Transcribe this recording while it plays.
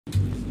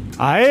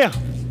哎呀，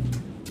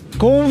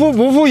功夫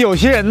不负有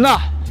心人呐，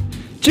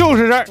就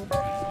是这儿。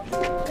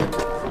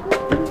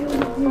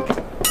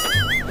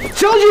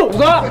小九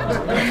子，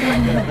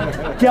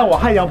见我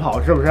还想跑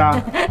是不是？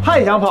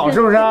还想跑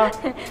是不是？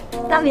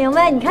大明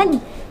白，你看你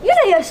越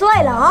来越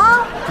帅了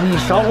啊！你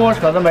少跟我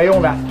扯那没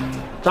用的，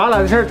咱俩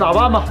的事咋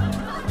办吧？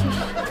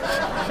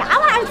啥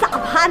玩意儿咋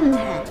办呢？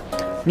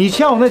你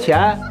欠我那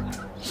钱，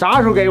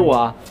啥时候给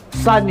我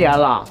？3年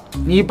了，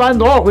你搬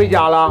多少回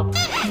家了？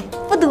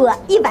不多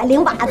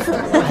，108次。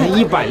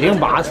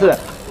108次，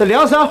这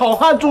梁山好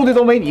汉住的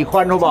都没你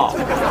宽敞吧？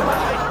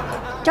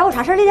找我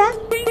啥事儿来着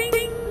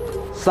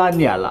？3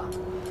年了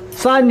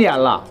，3年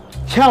了，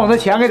欠我那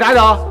钱给咋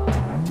整？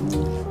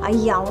哎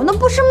呀，我那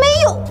不是没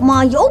有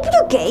吗？有不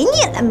就给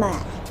你了吗？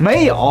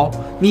没有，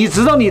你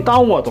知道你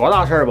耽误我多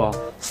大事儿不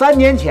？3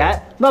年前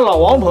那老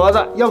王婆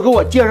子要给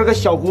我介绍个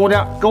小姑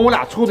娘，跟我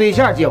俩处对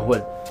象结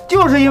婚，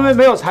就是因为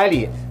没有彩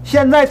礼，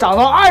现在涨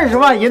到20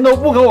万，人都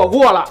不跟我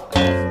过了。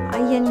哎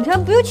呀，你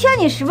看不就欠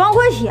你10万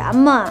块钱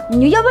吗？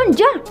你就要不然你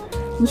这样，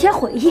你先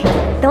回去，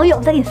等我有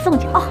再给你送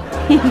去啊。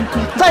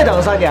再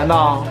等3年呢？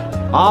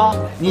啊，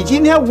你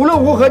今天无论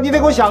如何你得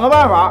给我想个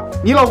办法。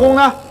你老公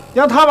呢？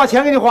让他把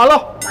钱给你还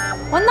了。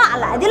我哪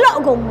来的老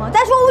公啊？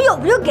再说我有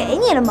不就给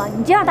你了吗？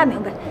你这样大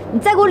明白，你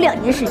再给我2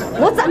年时间，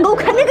我攒够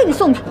肯定给你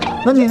送去。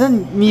那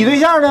你对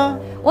象呢？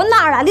我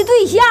哪来的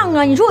对象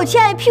啊？你说我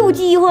欠一屁股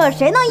饥荒，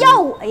谁能要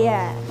我呀？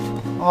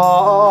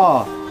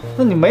哦，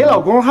那你没老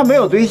公还没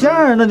有对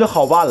象，那就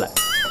好办了。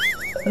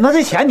那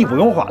这钱你不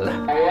用还了。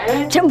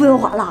真不用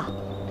还了？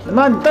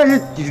那但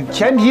是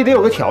前提得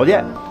有个条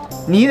件，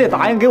你得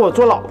答应给我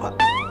做老婆。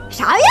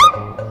啥呀？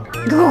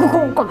你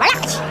滚滚吧俩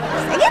去！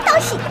谁给你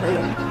当媳妇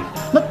呀？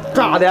那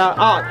咋的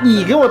啊？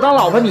你给我当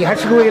老婆，你还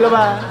吃亏了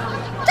呗？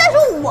再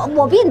说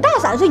我比你大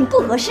3岁，你不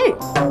合适。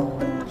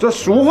这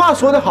俗话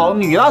说得好，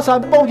女大3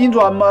抱金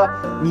砖吗？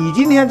你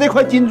今天这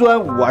块金砖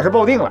我是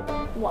抱定了。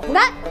我不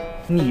干。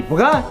你不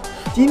干？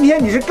今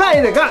天你是干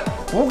也得干，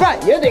不干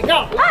也得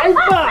干。来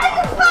吧。